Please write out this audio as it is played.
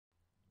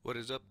What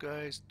is up,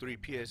 guys?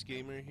 3PS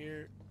Gamer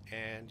here,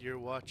 and you're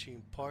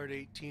watching part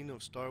 18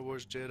 of Star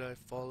Wars Jedi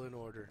Fallen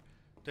Order.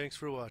 Thanks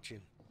for watching.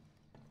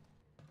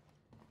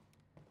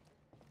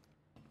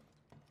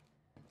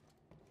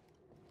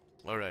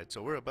 Alright,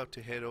 so we're about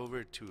to head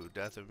over to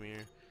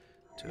Dathomir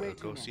to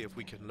go see if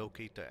we can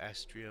locate the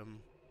Atrium.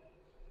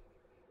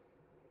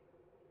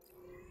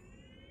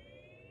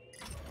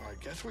 I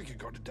guess we could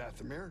go to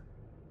Dathomir.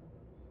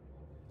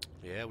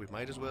 Yeah, we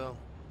might as well.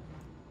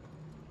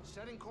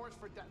 Setting course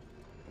for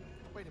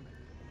Wait a minute.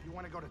 You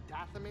want to go to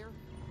Dathomir?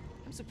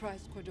 I'm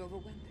surprised Cordova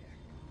went there.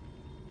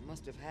 He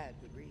must have had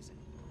good reason.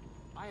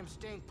 I am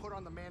staying put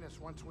on the Manus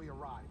once we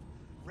arrive.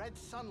 Red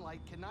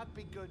sunlight cannot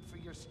be good for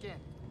your skin.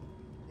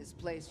 This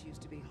place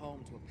used to be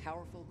home to a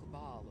powerful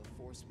cabal of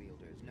Force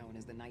wielders known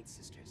as the Night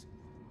Sisters.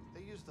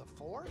 They use the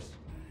Force?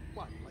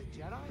 What, like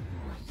Jedi?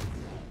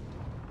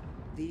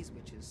 These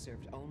witches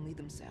served only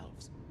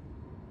themselves.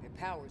 Their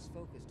powers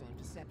focused on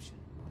deception,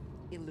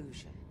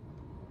 illusion,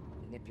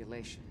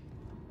 manipulation.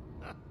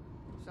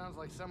 Sounds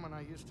like someone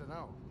I used to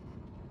know.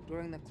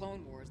 During the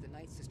Clone Wars, the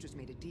Night Sisters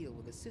made a deal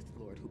with a Sith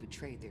Lord who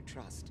betrayed their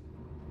trust.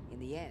 In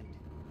the end,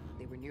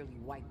 they were nearly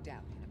wiped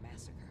out in a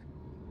massacre.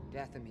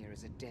 Dathomir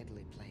is a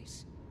deadly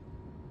place.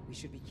 We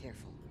should be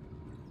careful.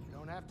 You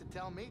don't have to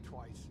tell me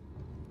twice.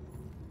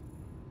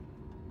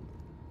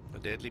 A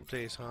deadly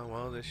place, huh?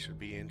 Well, this should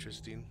be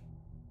interesting.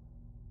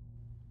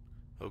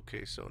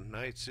 Okay, so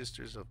Night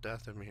Sisters of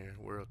Dathomir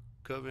were a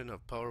coven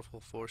of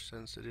powerful Force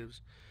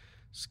sensitives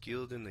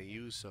skilled in the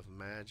use of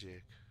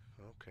magic.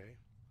 Okay.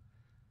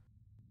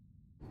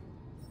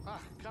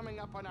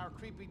 Coming up on our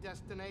creepy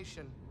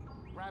destination.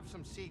 Grab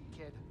some seat,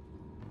 kid.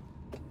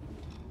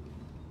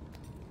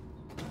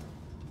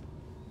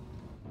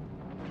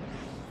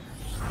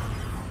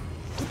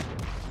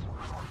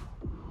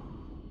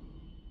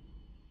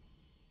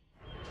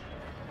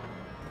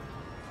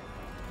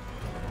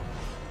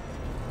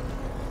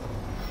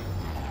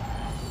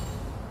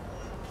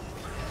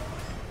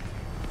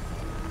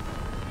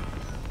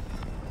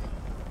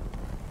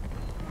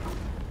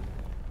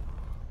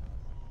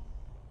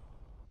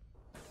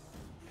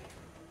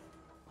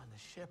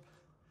 Ship,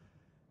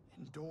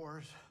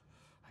 indoors,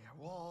 I got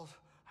walls,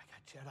 I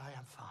got Jedi,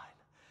 I'm fine.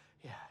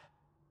 Yeah.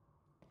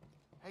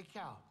 Hey,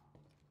 Cal,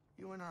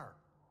 you and her,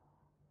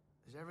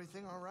 is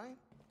everything all right?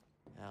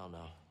 Hell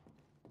no.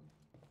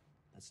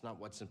 That's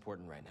not what's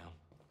important right now.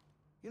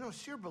 You know,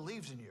 Cere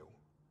believes in you.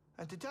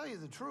 And to tell you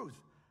the truth,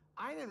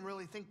 I didn't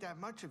really think that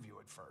much of you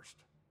at first.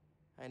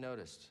 I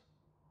noticed.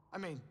 I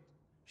mean,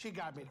 she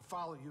got me to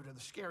follow you to the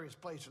scariest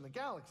place in the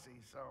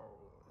galaxy, so,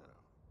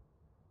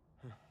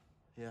 you know.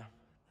 Yeah.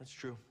 That's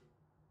true.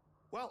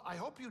 Well, I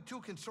hope you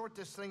two can sort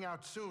this thing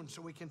out soon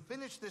so we can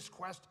finish this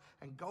quest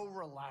and go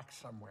relax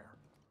somewhere.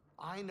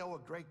 I know a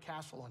great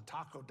castle on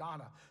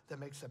Takodana that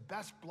makes the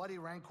best bloody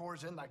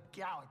rancors in the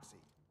galaxy.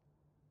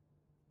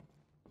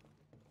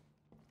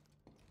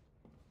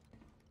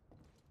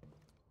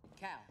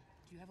 Cal,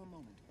 do you have a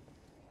moment?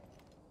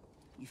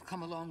 You've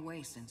come a long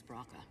way since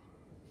Braca,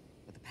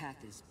 but the path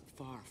is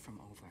far from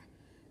over.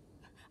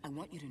 I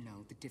want you to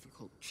know the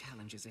difficult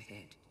challenges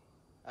ahead.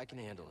 I can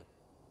handle it.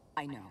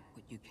 I know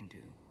what you can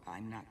do.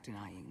 I'm not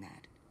denying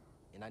that.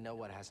 And I know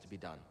what has to be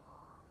done.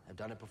 I've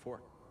done it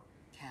before.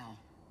 Cal,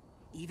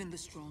 even the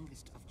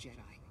strongest of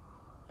Jedi.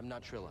 I'm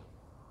not Trilla.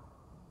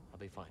 I'll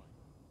be fine.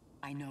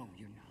 I know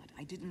you're not.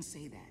 I didn't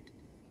say that.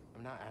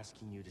 I'm not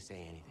asking you to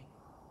say anything.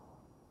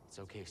 It's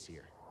okay,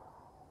 Cere.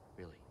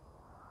 Really.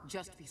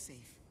 Just be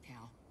safe,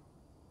 Cal.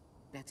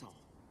 That's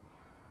all.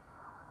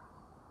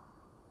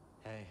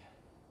 Hey,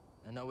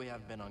 I know we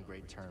haven't been on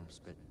great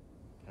terms, but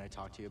can I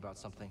talk to you about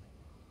something?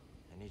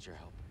 I need your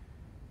help.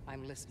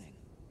 I'm listening.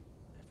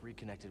 I've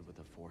reconnected with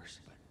the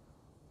Force, but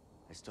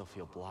I still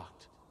feel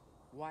blocked.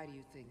 Why do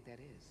you think that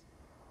is?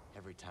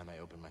 Every time I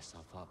open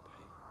myself up,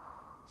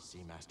 I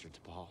see Master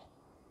T'Pol.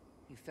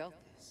 You felt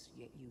this,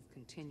 yet you've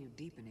continued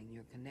deepening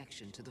your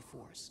connection to the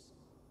Force.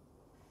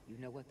 You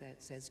know what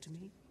that says to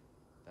me?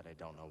 That I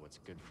don't know what's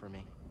good for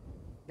me.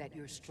 That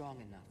you're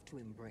strong enough to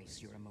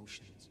embrace your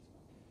emotions.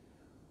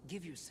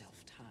 Give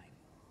yourself time.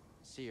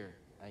 Cere,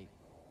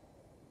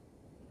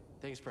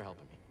 thanks for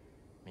helping me.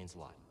 Means a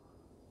lot.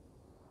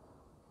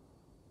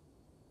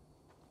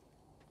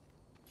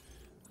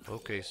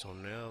 Okay, so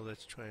now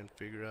let's try and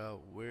figure out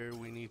where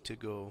we need to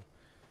go.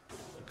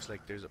 Looks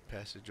like there's a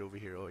passage over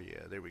here. Oh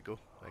yeah, there we go.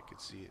 I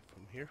could see it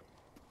from here.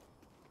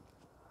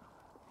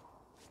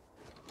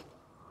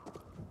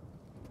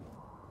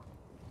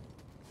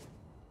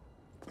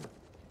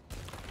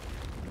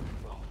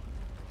 Whoa.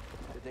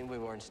 Good thing we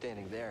weren't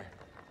standing there.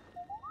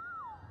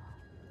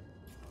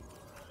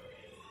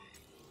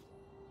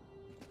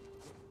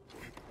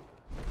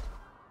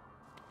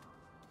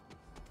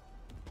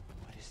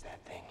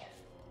 That thing.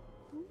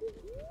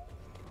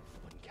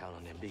 Wouldn't count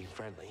on him being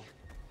friendly.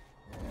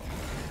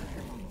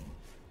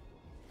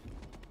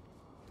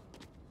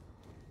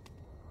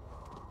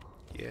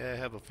 Yeah, I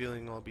have a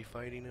feeling I'll be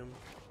fighting him.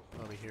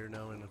 Probably here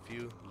now in a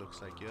few.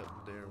 Looks like, yep,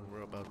 there.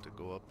 We're about to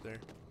go up there.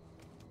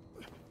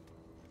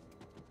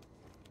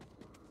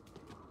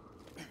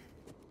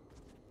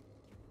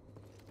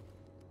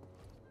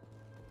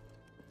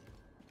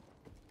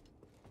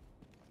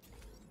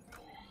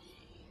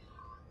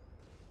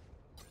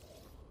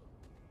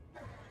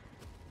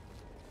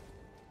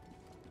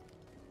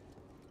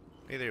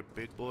 Hey there,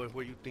 big boy.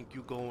 Where you think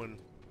you going?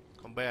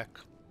 Come back.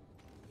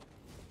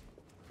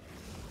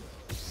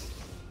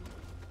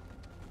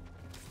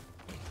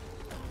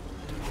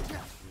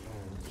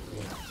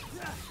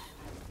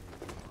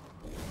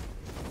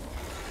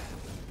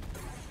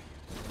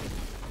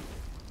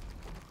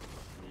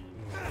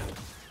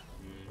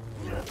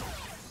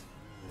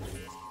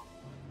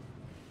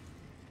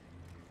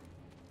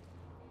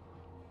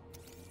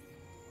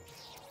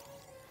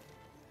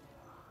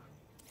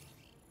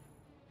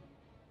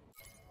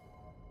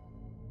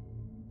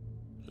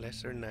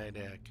 Lesser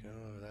Nidak.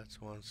 Oh,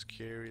 that's one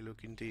scary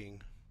looking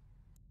thing.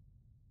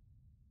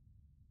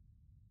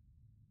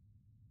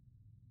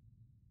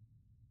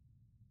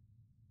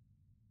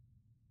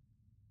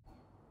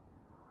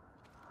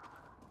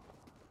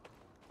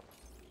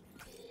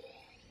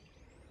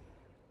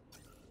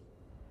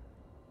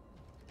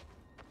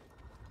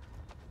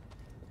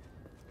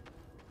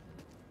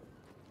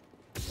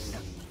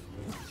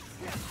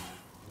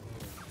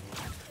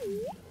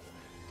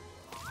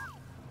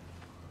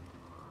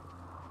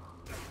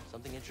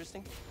 Something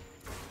interesting?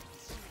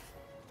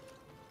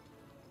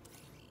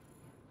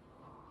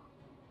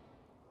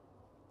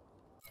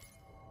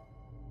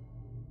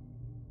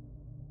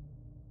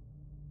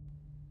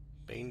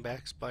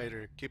 Baneback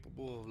spider,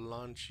 capable of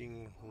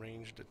launching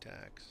ranged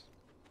attacks.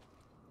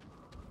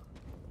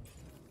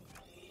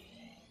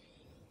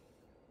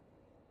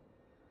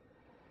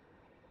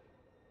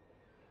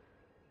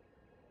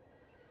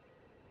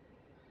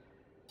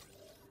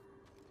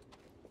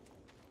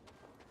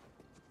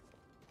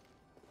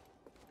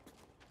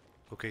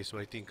 Okay, so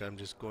I think I'm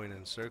just going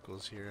in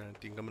circles here. I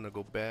think I'm gonna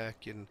go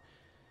back and...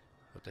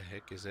 What the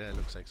heck is that?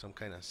 Looks like some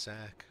kind of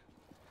sack.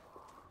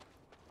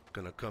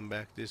 Gonna come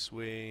back this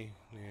way.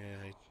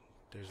 Yeah,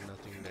 there's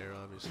nothing there,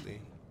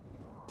 obviously.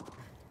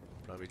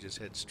 Probably just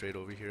head straight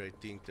over here. I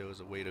think there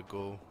was a way to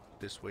go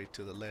this way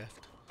to the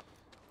left.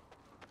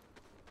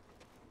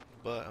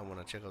 But I want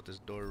to check out this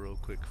door real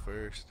quick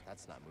first.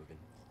 That's not moving.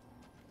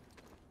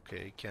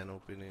 Okay, can't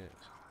open it.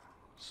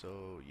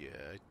 So,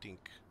 yeah, I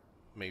think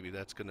maybe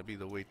that's gonna be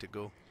the way to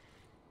go.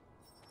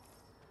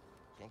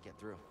 Can't get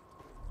through.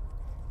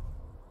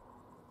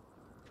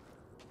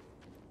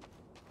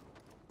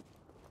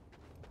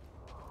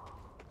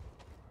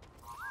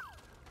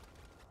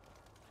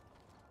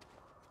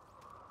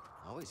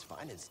 Always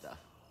finding stuff.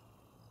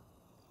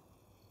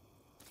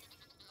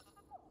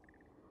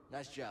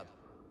 Nice job.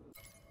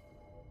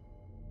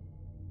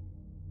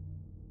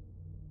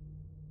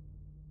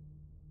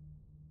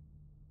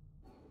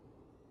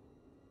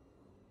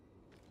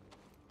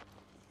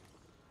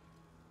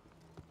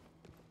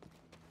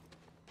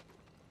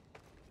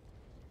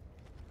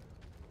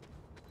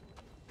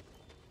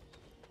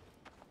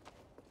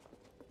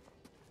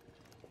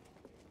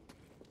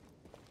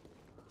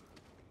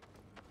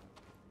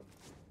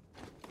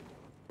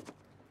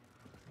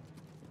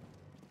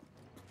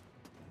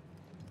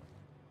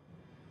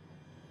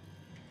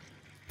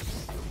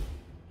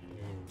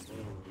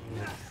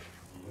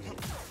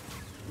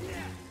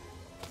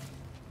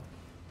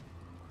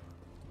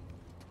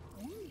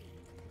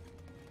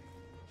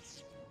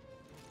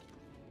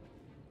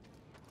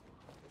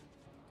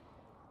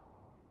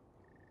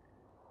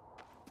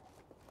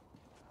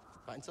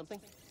 Find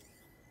something?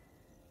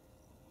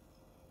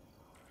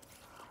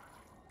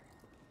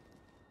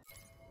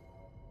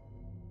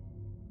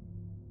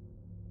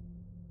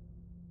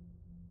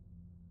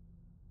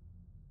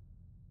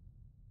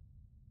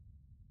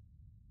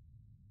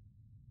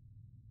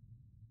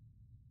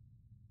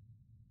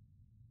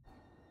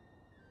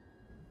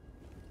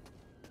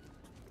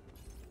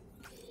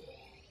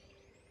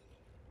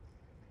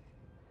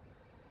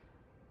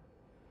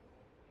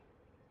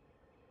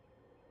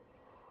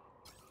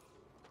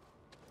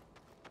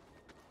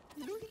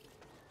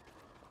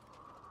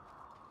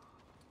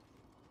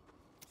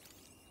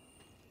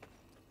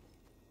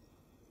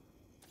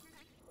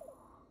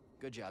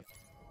 Good job.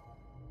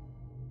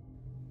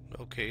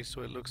 Okay,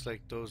 so it looks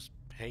like those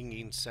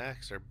hanging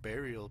sacks are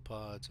burial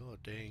pods. Oh,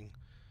 dang.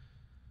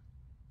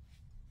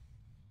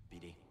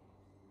 BD.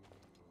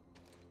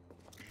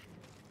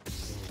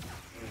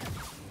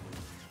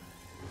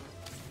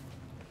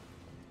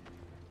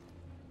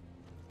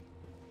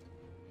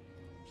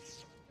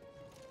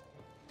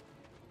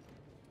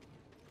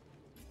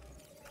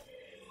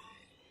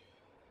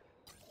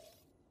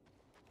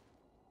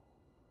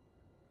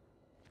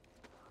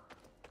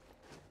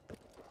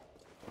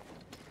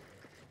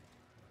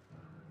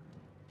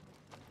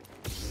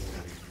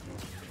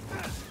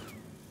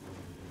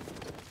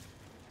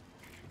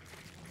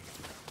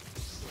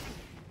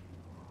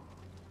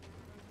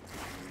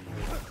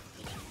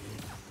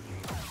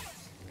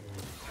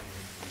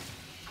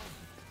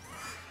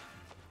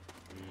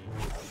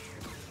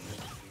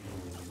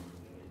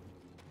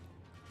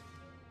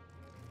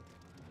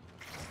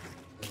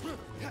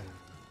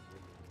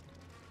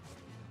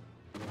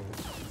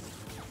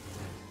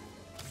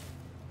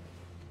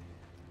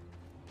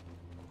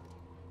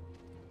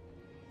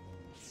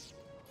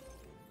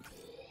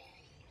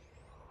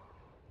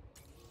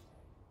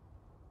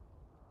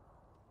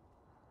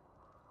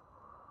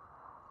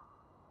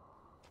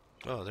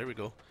 Oh, there we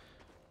go.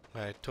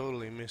 I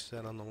totally missed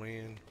that on the way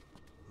in,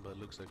 but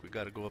looks like we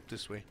gotta go up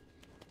this way.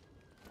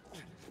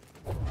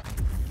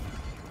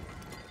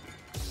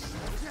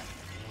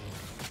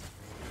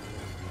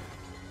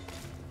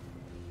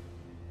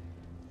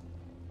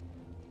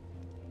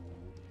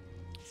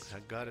 I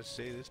gotta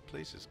say, this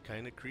place is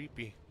kind of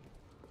creepy.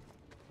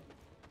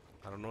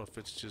 I don't know if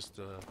it's just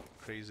the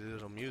crazy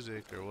little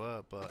music or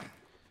what, but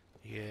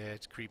yeah,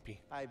 it's creepy.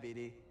 Hi,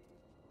 BD.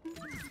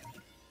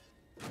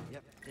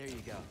 Yep, there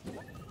you go.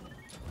 Huh,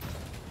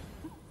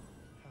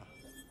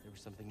 there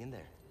was something in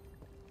there.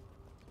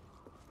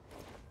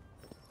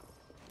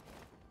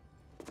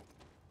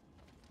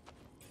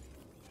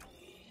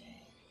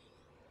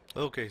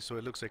 Okay, so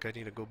it looks like I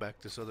need to go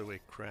back this other way.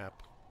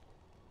 Crap.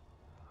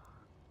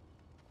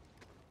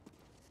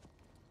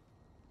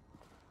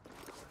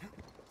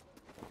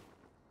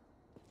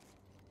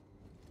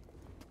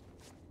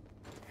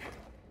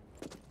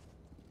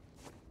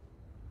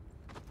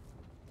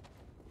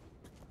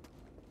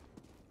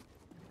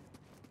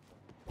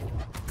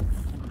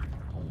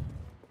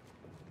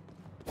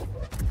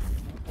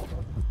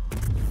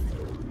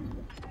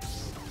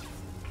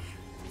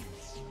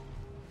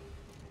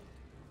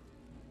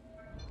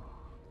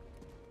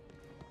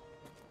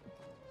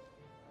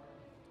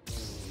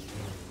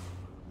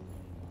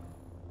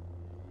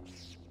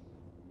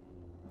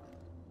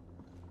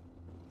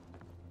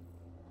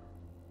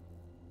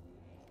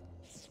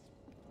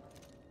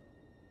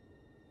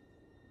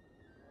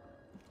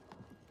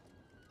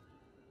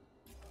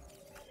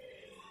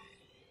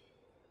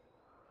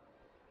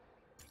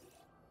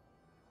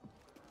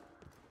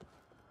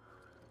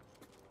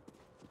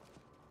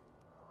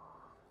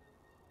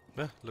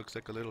 Looks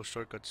like a little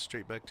shortcut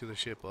straight back to the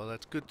ship. Well,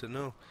 that's good to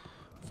know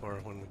for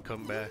when we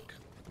come back.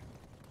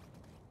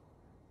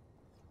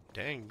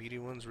 Dang,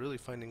 BD1's really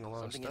finding a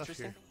lot of stuff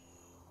here.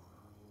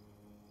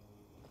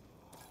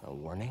 A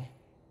warning?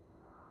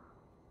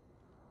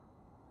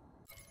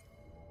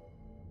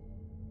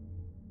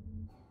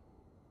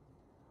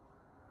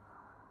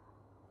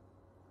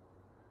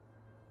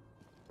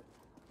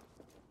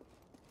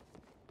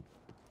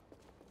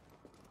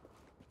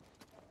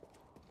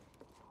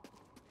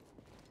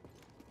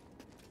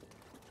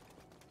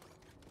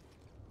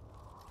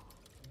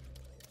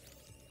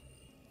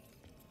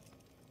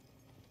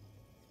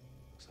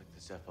 Looks like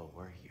the Zepho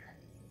were here.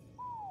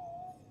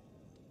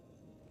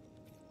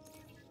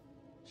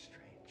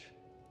 Strange.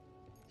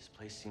 This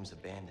place seems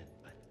abandoned,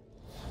 but...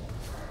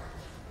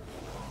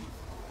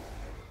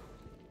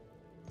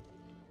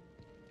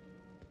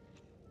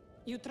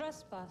 You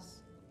trespass,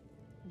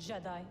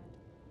 Jedi.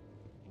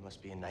 You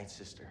must be a Night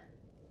Sister.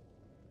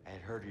 I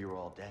had heard you were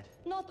all dead.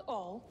 Not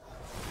all.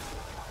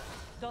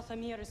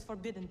 Dathomir is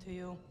forbidden to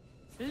you.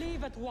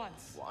 Leave at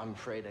once. Well, I'm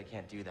afraid I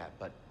can't do that,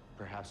 but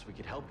perhaps we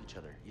could help each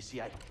other. You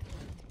see,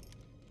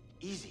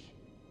 Easy.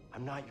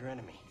 I'm not your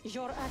enemy.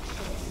 Your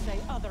actions say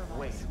otherwise.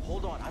 Wait,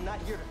 hold on. I'm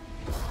not here to...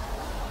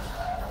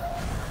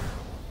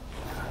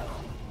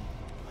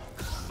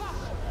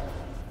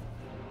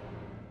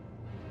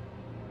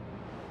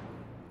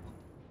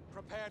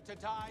 Prepare to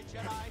die,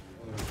 Jedi.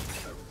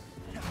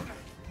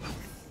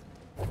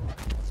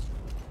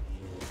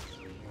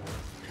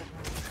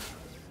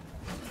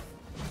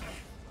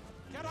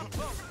 Get up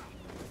close.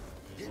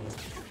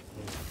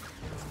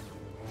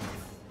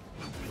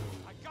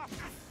 I got you.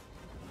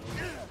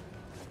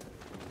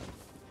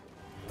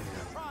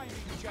 Try me,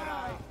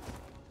 Jedi.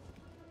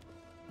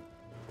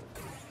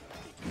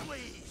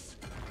 Please.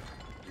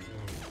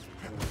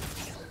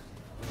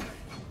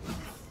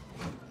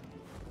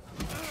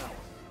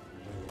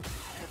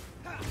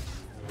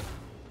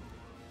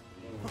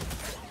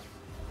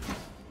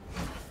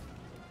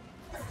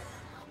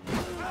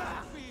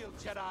 Feel,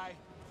 Jedi.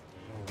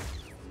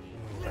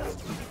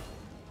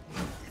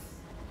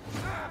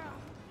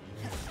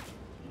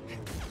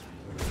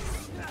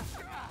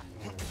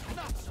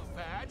 Not so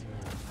bad.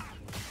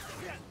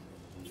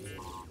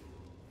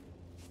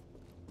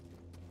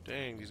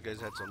 Dang, these guys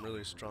had some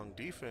really strong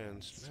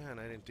defense. Man,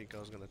 I didn't think I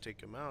was gonna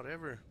take him out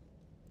ever.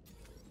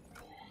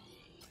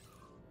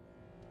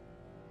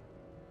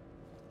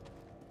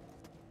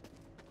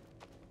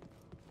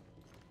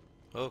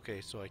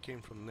 Okay, so I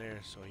came from there,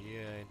 so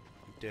yeah, I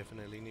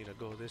definitely need to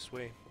go this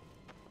way.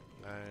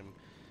 I'm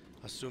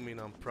assuming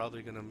I'm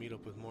probably gonna meet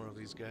up with more of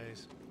these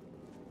guys.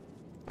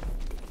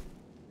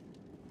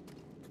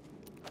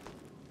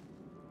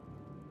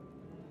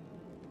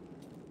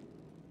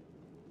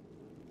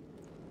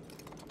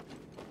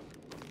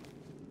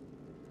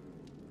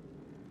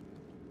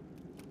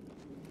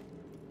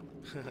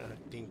 I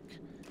think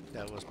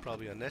that was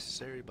probably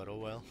unnecessary, but oh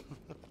well.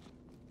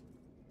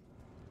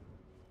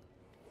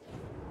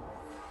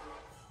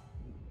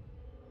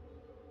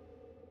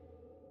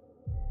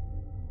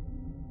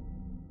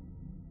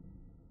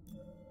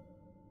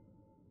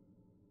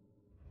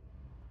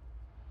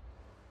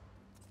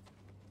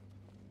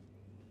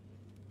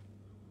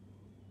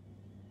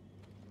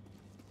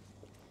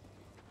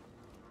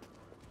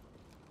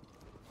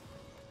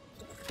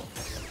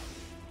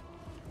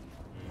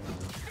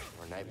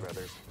 We're Night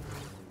Brothers.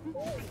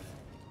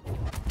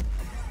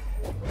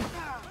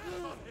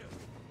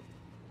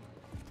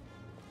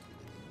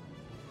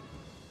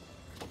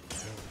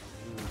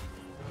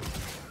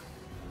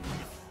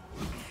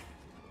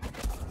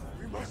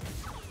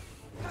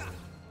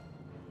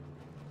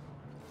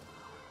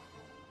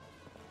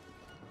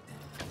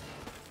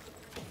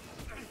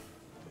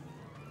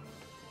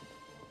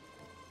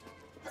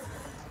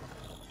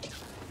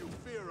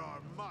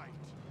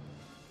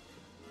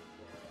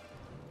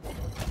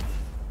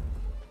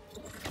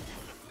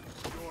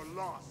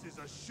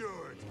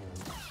 assured.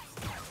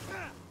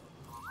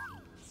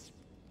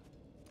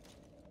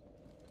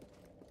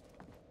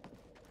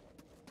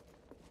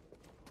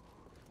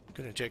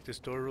 Gonna check this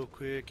door real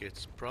quick.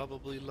 It's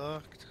probably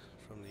locked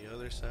from the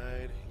other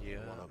side. Yeah,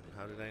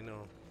 how did I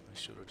know? I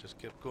should have just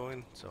kept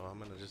going. So I'm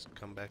gonna just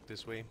come back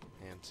this way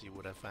and see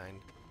what I find.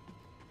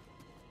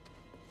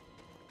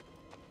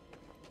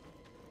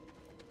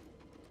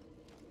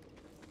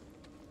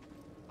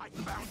 I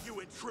found you,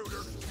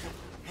 intruder.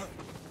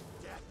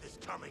 Death is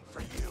coming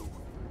for you.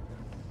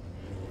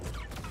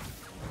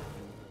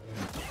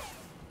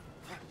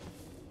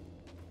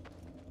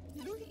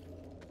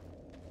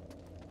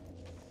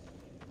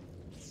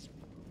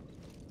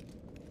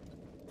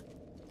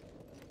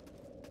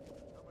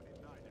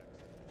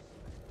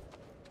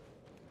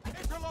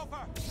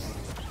 Interloper!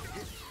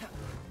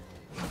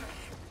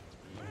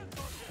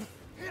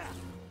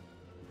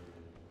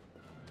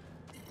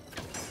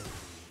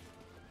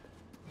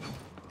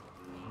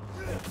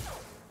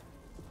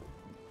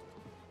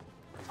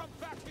 Come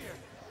back here!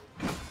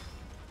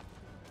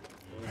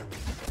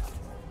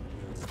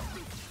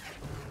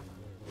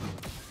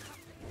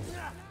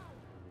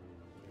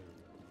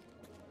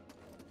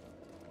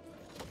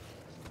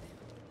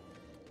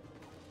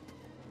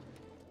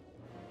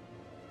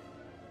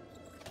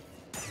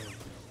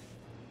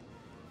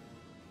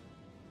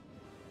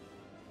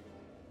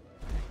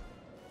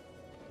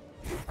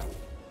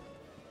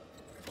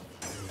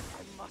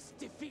 I must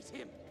defeat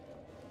him!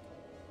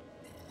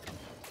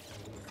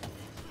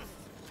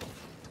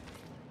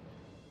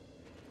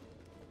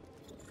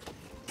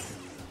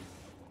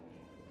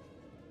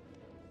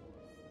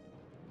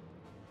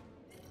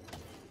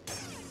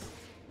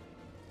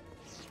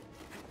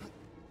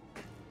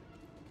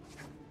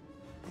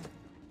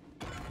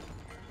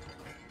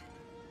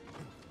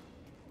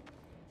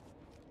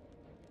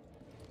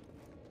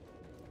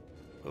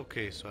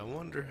 Okay, so I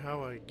wonder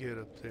how I get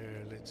up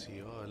there. Let's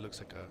see. Oh, it looks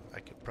like I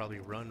could probably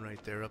run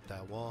right there up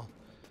that wall.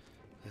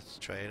 Let's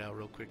try it out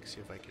real quick, see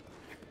if I can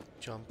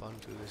jump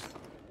onto this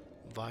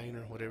vine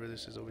or whatever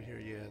this is over here.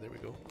 Yeah, there we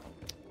go.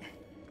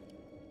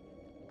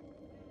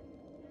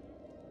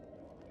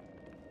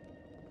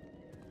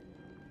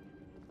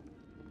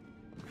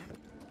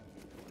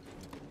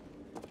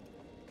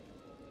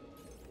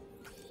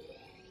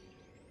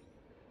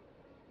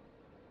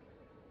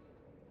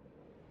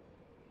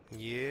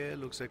 Yeah,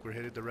 looks like we're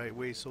headed the right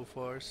way so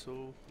far,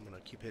 so I'm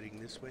gonna keep heading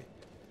this way.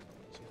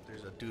 See if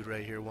there's a dude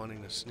right here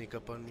wanting to sneak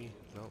up on me.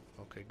 No?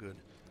 Okay, good.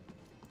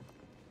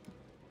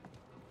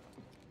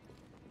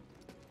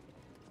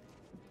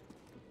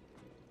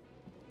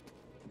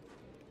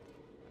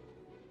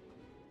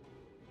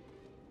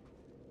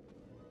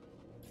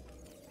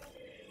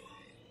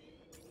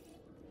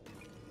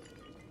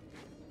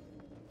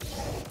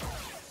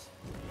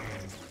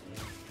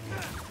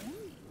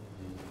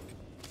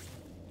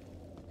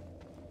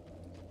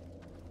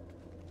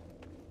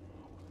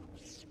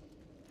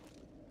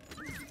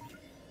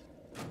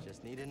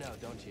 Just need to know,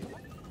 don't you?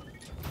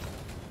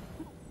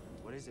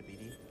 What is it,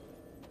 BD?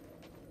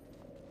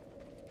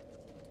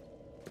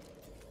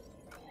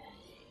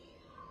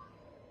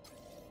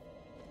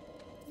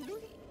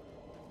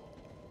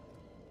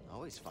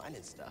 Always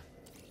finding stuff.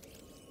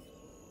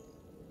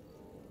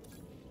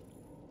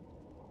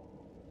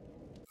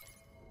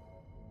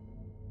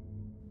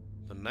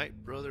 The Night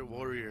Brother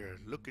Warrior.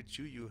 Look at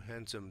you, you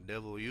handsome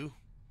devil, you.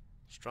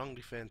 Strong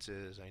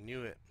defenses. I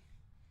knew it.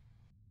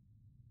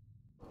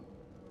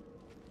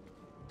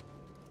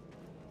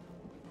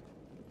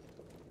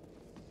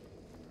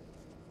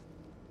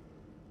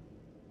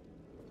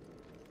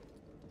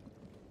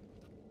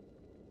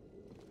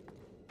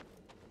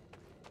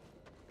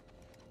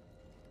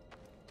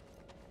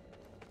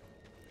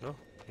 Oh,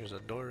 here's a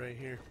door right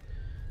here.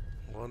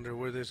 Wonder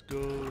where this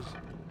goes.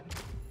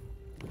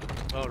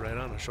 Oh, right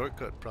on a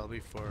shortcut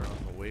probably for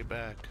on the way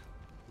back.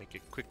 Make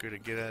it quicker to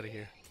get out of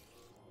here.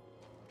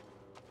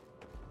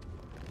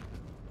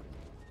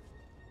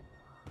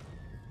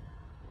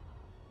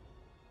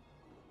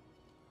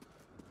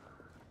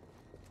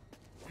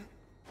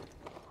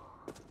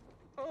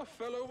 Oh,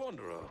 fellow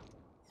wanderer.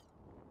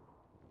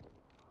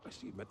 I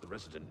see you met the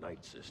resident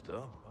Night Sister,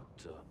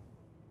 but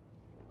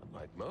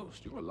unlike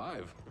most, you're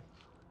alive.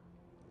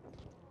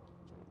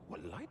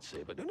 What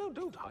lightsaber? No,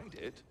 don't hide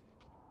it.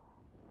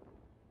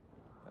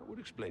 That would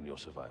explain your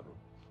survival.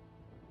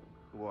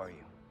 Who are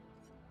you?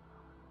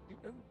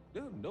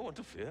 No one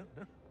to fear.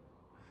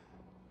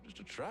 Just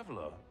a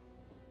traveler,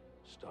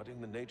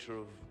 studying the nature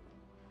of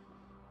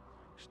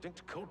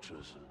extinct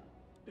cultures and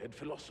dead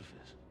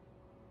philosophies.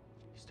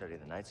 You study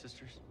the Night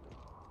Sisters?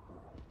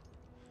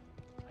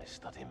 I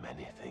study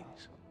many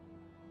things.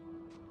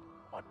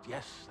 But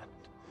yes, that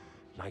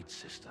Night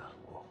Sister,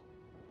 well,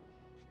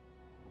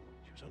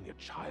 she was only a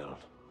child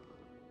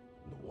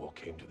when the war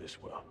came to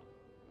this world.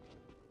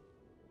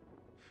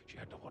 She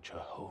had to watch her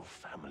whole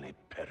family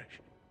perish.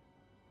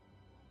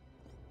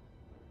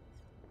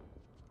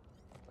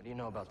 What do you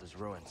know about those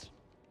ruins?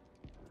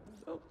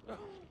 Oh,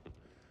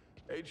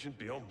 ancient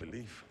beyond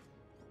belief.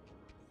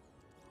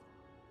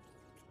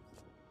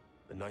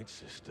 The Night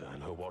Sister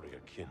and her warrior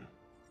kin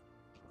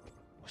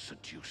were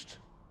seduced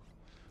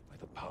by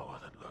the power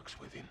that lurks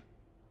within.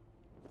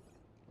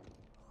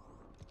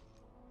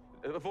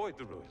 Avoid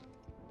the ruin,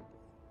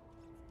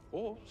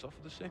 or suffer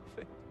the same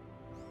fate.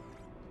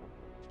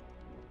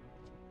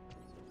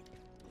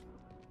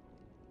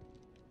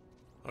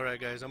 Alright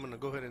guys, I'm gonna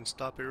go ahead and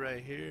stop it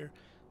right here.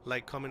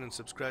 Like, comment, and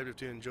subscribe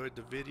if you enjoyed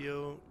the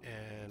video,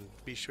 and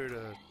be sure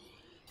to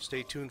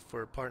stay tuned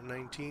for part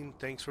 19.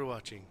 Thanks for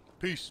watching.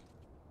 Peace.